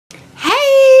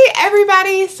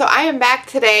everybody, so I am back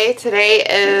today. Today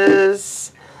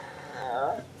is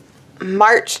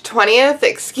March 20th.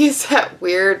 Excuse that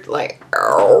weird like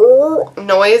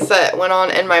noise that went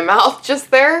on in my mouth just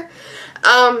there.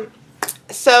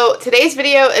 So today's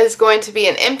video is going to be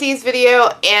an empties video,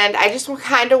 and I just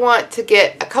kind of want to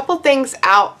get a couple things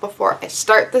out before I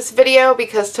start this video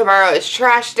because tomorrow is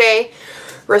trash day,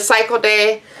 recycle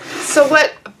day. So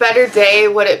what better day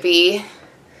would it be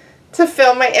to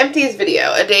film my empties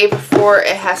video a day before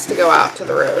it has to go out to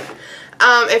the road.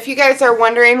 If you guys are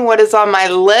wondering what is on my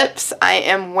lips, I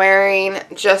am wearing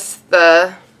just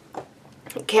the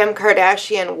Kim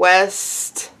Kardashian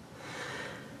West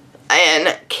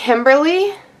and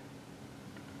Kimberly.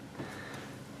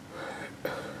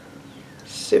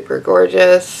 Super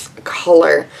gorgeous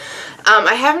color.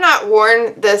 I have not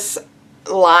worn this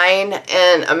line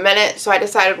in a minute, so I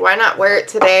decided why not wear it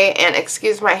today. And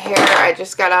excuse my hair, I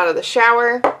just got out of the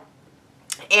shower.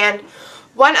 And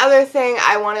one other thing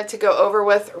I wanted to go over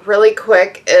with really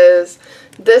quick is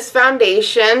this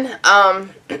foundation. I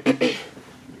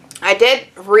did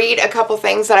read a couple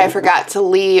things that I forgot to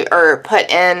leave or put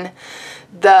in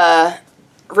the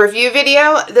review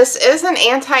video. This is an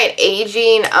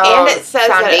anti-aging and it says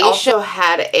foundation that it also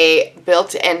had a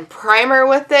built-in primer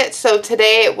with it. So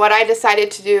today what I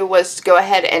decided to do was to go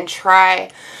ahead and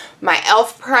try my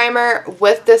e.l.f. primer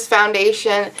with this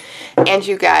foundation. And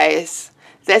you guys,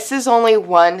 this is only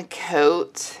one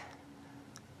coat,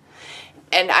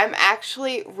 and I'm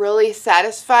actually really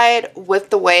satisfied with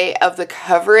the way of the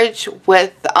coverage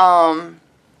with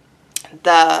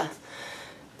the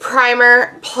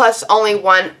primer plus only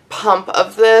one pump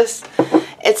of this.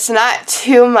 It's not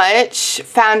too much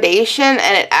foundation,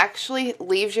 and it actually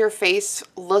leaves your face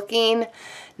looking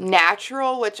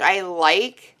natural, which I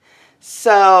like.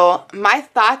 So my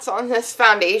thoughts on this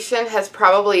foundation has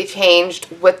probably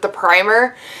changed with the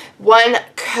primer. One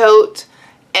coat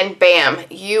and bam,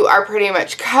 you are pretty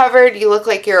much covered. You look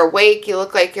like you're awake. You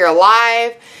look like you're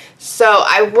alive. So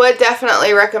I would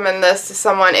definitely recommend this to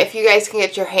someone if you guys can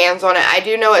get your hands on it. I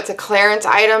do know it's a clearance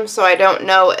item, so I don't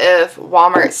know if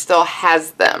Walmart still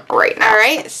has them right now.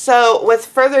 Alright, so with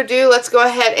further ado, let's go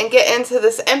ahead and get into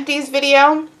this empties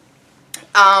video.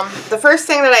 The first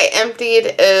thing that I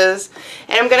emptied is,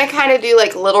 and I'm going to kind of do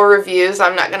like little reviews.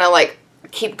 I'm not going to like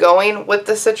keep going with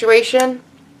the situation.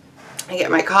 I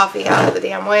get my coffee out of the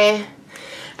damn way.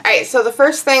 Alright, so the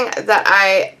first thing that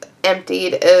I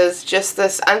emptied is just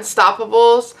this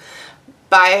Unstoppables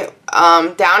by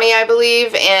Downy, I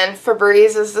believe, and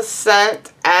Febreze is the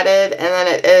scent added, and then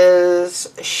it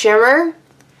is shimmer.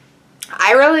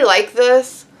 I really like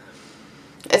this.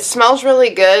 It smells really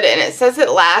good, and it says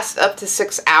it lasts up to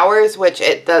 6 hours, which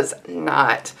it does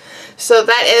not. So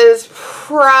that is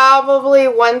probably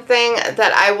one thing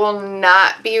that I will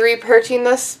not be repurchasing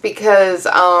this because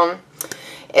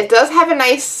it does have a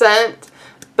nice scent,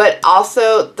 but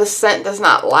also the scent does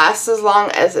not last as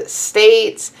long as it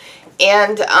states,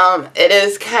 and it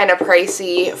is kind of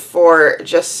pricey for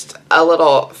just a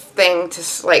little thing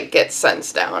to like get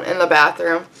scents down in the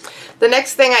bathroom. The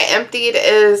next thing I emptied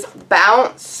is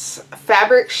Bounce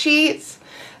fabric sheets.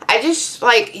 I just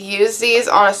like use these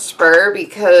on a spur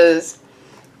because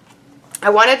I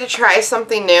wanted to try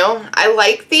something new. I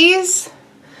like these.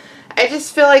 I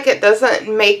just feel like it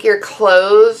doesn't make your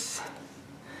clothes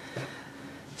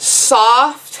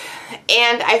soft,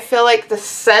 and I feel like the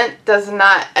scent does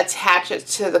not attach it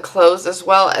to the clothes as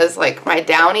well as like my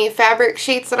Downy fabric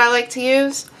sheets that I like to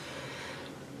use.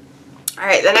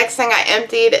 Alright, the next thing I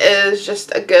emptied is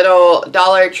just a good old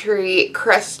Dollar Tree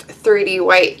Crest 3D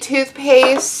White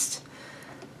toothpaste.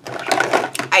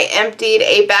 I emptied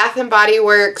a Bath & Body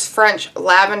Works French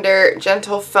Lavender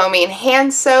Gentle Foaming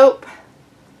Hand Soap.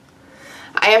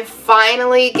 I am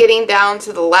finally getting down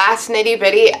to the last nitty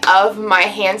bitty of my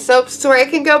hand soaps to where I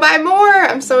can go buy more.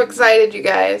 I'm so excited, you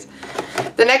guys.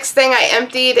 The next thing I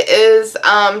emptied is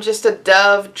just a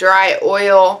Dove Dry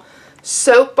Oil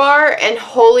soap bar, and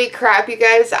holy crap, you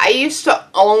guys, I used to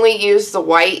only use the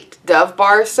white Dove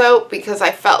bar soap because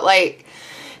I felt like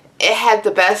it had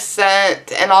the best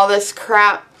scent and all this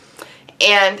crap.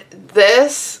 And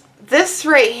this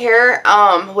right here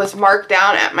was marked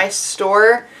down at my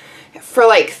store for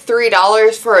like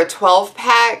 $3 for a 12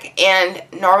 pack, and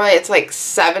normally it's like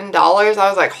 $7. I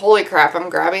was like, holy crap, I'm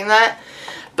grabbing that.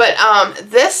 But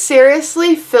this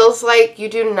seriously feels like you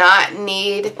do not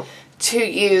need to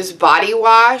use body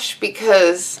wash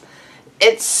because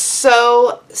it's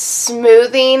so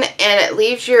smoothing and it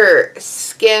leaves your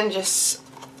skin just,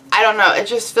 I don't know, it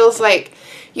just feels like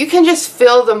you can just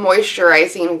feel the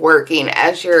moisturizing working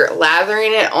as you're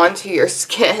lathering it onto your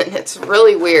skin. It's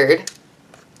really weird.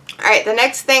 Alright, Alright, the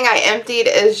next thing I emptied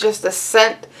is just the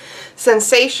scent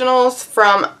Sensationals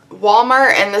from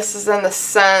Walmart, and this is in the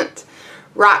scent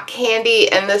Rock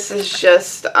Candy, and this is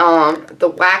just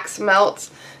the wax melts.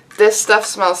 This stuff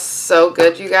smells so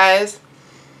good, you guys.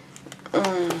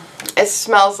 It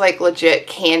smells like legit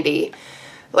candy.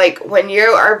 Like when you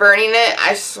are burning it,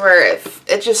 I swear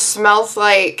it just smells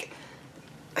like,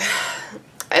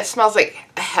 it smells like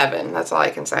heaven. That's all I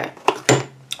can say.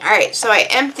 Alright, so I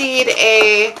emptied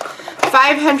a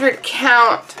 500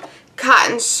 count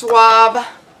cotton swab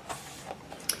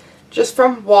just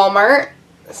from Walmart.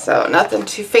 So nothing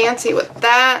too fancy with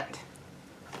that.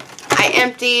 I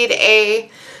emptied a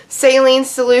saline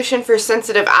solution for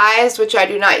sensitive eyes, which I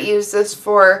do not use this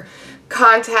for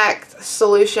contact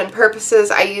solution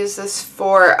purposes. I use this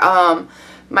for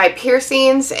my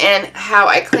piercings and how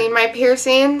I clean my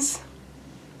piercings.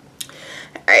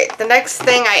 Alright, the next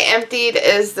thing I emptied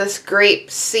is this grape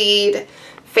seed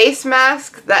face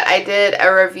mask that I did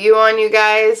a review on, you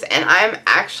guys, and I'm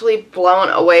actually blown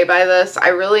away by this. I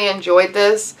really enjoyed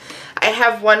this. I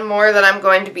have one more that I'm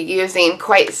going to be using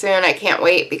quite soon. I can't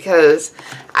wait because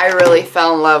I really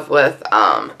fell in love with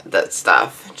that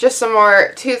stuff. Just some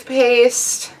more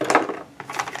toothpaste.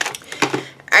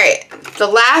 Alright, the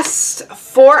last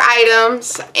 4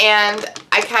 items, and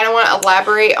I kind of want to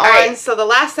elaborate on. Alright, so the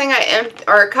last thing I emptied,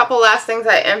 or a couple last things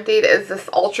I emptied, is this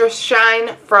Ultra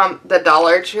Shine from the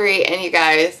Dollar Tree. And you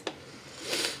guys,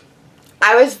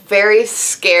 I was very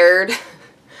scared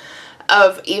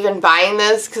of even buying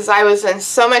this because I was in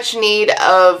so much need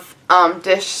of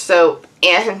dish soap,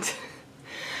 and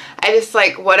I just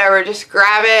like, whatever, just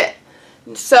grab it.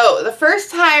 So the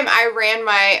first time I ran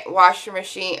my washer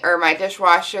machine, or my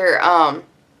dishwasher,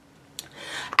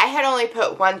 I had only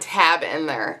put 1 tab in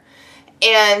there,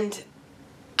 and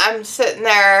I'm sitting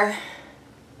there,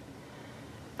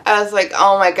 I was like,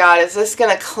 oh my god, is this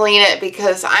gonna clean it?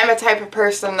 Because I'm a type of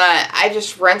person that I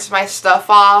just rinse my stuff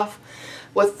off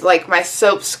with like my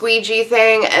soap squeegee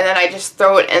thing, and then I just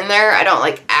throw it in there. I don't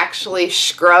like actually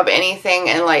scrub anything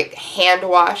and like hand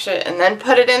wash it and then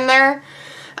put it in there.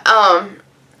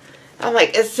 I'm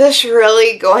like, is this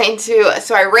really going to?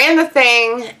 So I ran the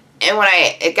thing, and when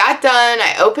it got done,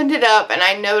 I opened it up, and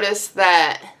I noticed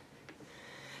that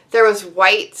there was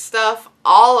white stuff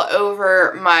all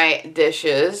over my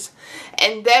dishes.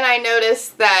 And then I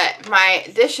noticed that my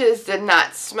dishes did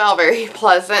not smell very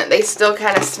pleasant. They still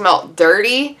kind of smelled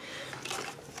dirty.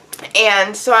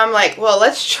 And so I'm like, well,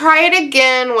 let's try it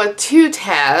again with 2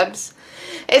 tabs.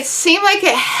 It seemed like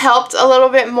it helped a little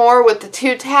bit more with the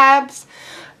 2 tabs,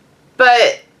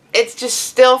 but it just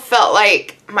still felt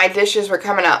like my dishes were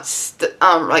coming out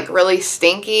like really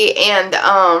stinky. And 2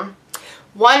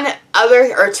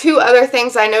 other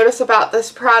things I notice about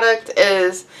this product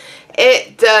is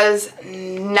it does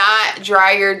not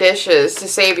dry your dishes to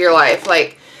save your life.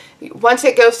 Like, once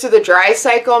it goes through the dry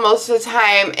cycle, most of the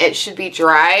time it should be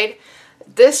dried.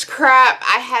 This crap,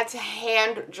 I had to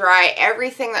hand dry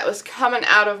everything that was coming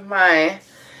out of my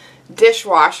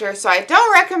dishwasher, so I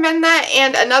don't recommend that.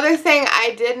 And another thing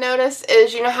I did notice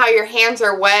is, you know how your hands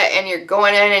are wet and you're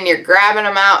going in and you're grabbing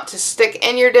them out to stick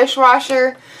in your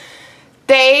dishwasher?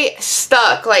 They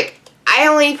stuck. Like, I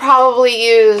only probably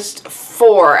used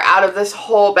 4 out of this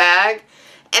whole bag,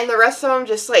 and the rest of them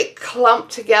just like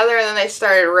clumped together, and then they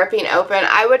started ripping open.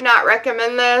 I would not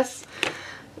recommend this.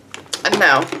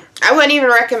 No, I wouldn't even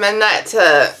recommend that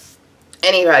to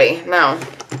anybody. No.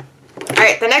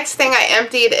 Alright, the next thing I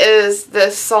emptied is the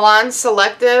Salon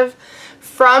Selective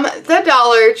from the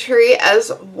Dollar Tree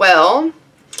as well.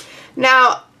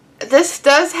 Now, this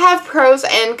does have pros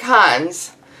and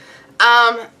cons.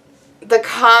 The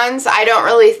cons, I don't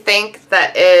really think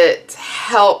that it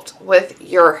helped with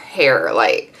your hair.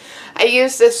 Like, I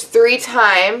used this 3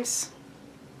 times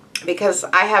because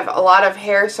I have a lot of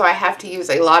hair, so I have to use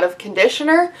a lot of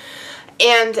conditioner.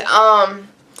 And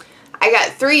I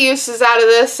got 3 uses out of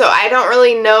this, so I don't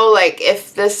really know like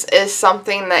if this is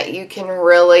something that you can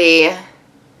really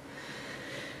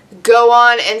go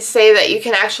on and say that you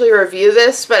can actually review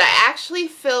this, but I actually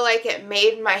feel like it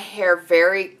made my hair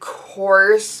very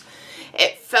coarse.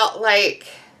 It felt like,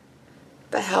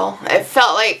 the hell? It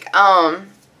felt like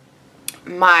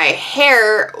my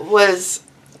hair was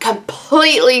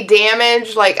completely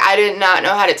damaged. Like, I did not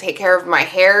know how to take care of my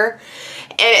hair.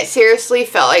 And it seriously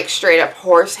felt like straight up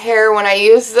horsehair when I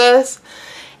used this.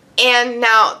 And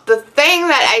now, the thing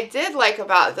that I did like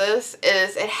about this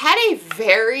is it had a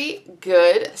very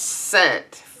good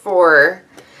scent for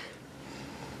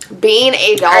being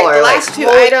 $1. Right, the last 2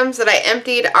 items that I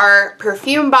emptied are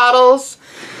perfume bottles,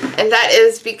 and that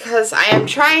is because I am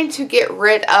trying to get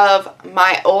rid of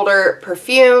my older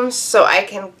perfumes so I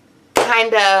can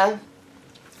kind of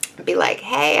be like,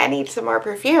 hey, I need some more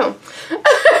perfume.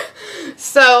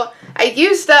 So I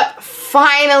used up,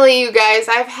 finally, you guys,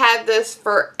 I've had this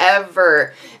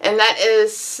forever, and that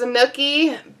is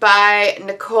Snooki by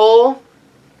Nicole.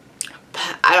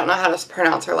 I don't know how to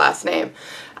pronounce her last name.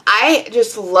 I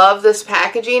just love this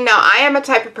packaging. Now, I am a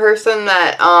type of person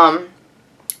that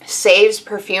saves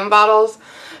perfume bottles,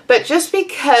 but just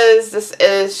because this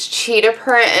is cheetah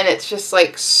print and it's just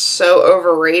like so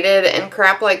overrated and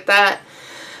crap like that,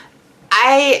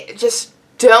 I just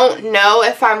don't know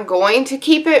if I'm going to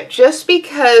keep it, just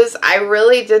because I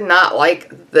really did not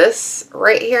like this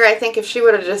right here. I think if she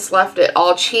would have just left it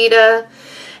all cheetah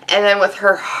and then with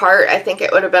her heart, I think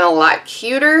it would have been a lot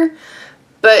cuter.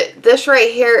 But this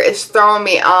right here is throwing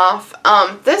me off.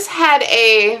 This had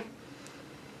a,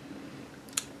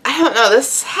 I don't know,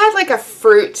 this had like a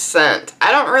fruit scent.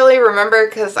 I don't really remember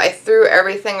because I threw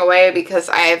everything away because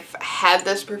I've had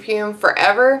this perfume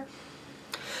forever.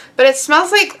 But it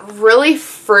smells like really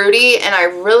fruity, and I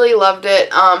really loved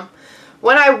it.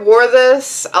 When I wore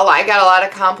this, I got a lot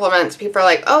of compliments. People are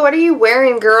like, oh, what are you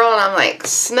wearing, girl? And I'm like,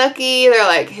 Snooki. They're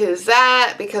like, who's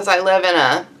that? Because I live in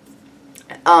a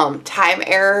time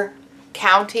era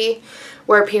county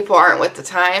where people aren't with the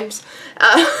times.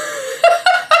 I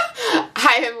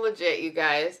am legit, you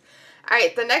guys.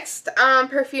 Alright, the next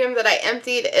perfume that I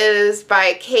emptied is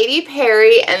by Katy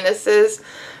Perry, and this is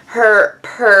her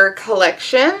Per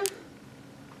collection.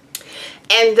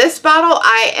 And this bottle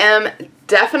I am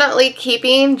definitely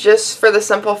keeping, just for the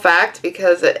simple fact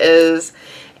because it is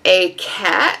a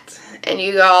cat. And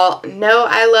you all know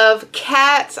I love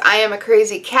cats. I am a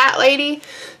crazy cat lady.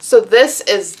 So this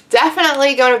is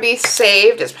definitely going to be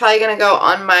saved. It's probably going to go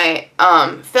on my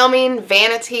filming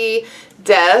vanity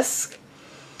desk.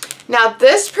 Now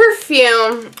this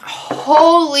perfume,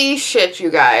 holy shit,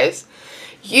 you guys.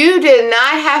 You did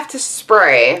not have to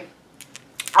spray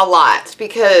a lot,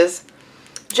 because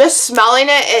just smelling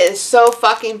it, it is so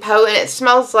fucking potent. It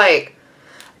smells like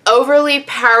overly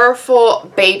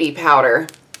powerful baby powder.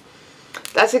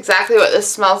 That's exactly what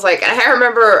this smells like. And I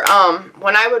remember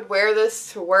when I would wear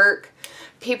this to work,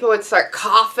 people would start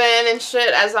coughing and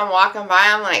shit as I'm walking by.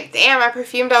 I'm like, damn, my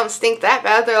perfume don't stink that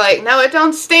bad. They're like, no, it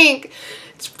don't stink.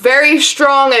 It's very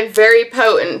strong and very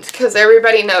potent, because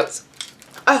everybody knows,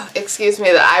 oh, excuse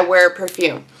me, that I wear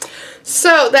perfume.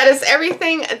 So that is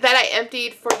everything that I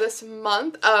emptied for this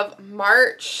month of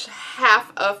March,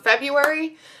 half of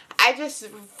February. I just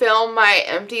film my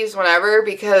empties whenever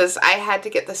because I had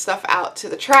to get the stuff out to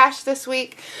the trash this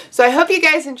week. So I hope you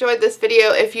guys enjoyed this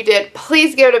video. If you did,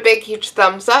 please give it a big, huge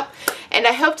thumbs up. And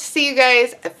I hope to see you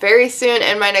guys very soon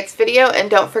in my next video.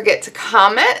 And don't forget to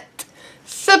comment,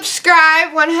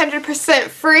 subscribe, 100%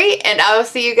 free. And I will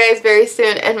see you guys very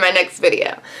soon in my next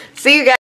video. See you guys.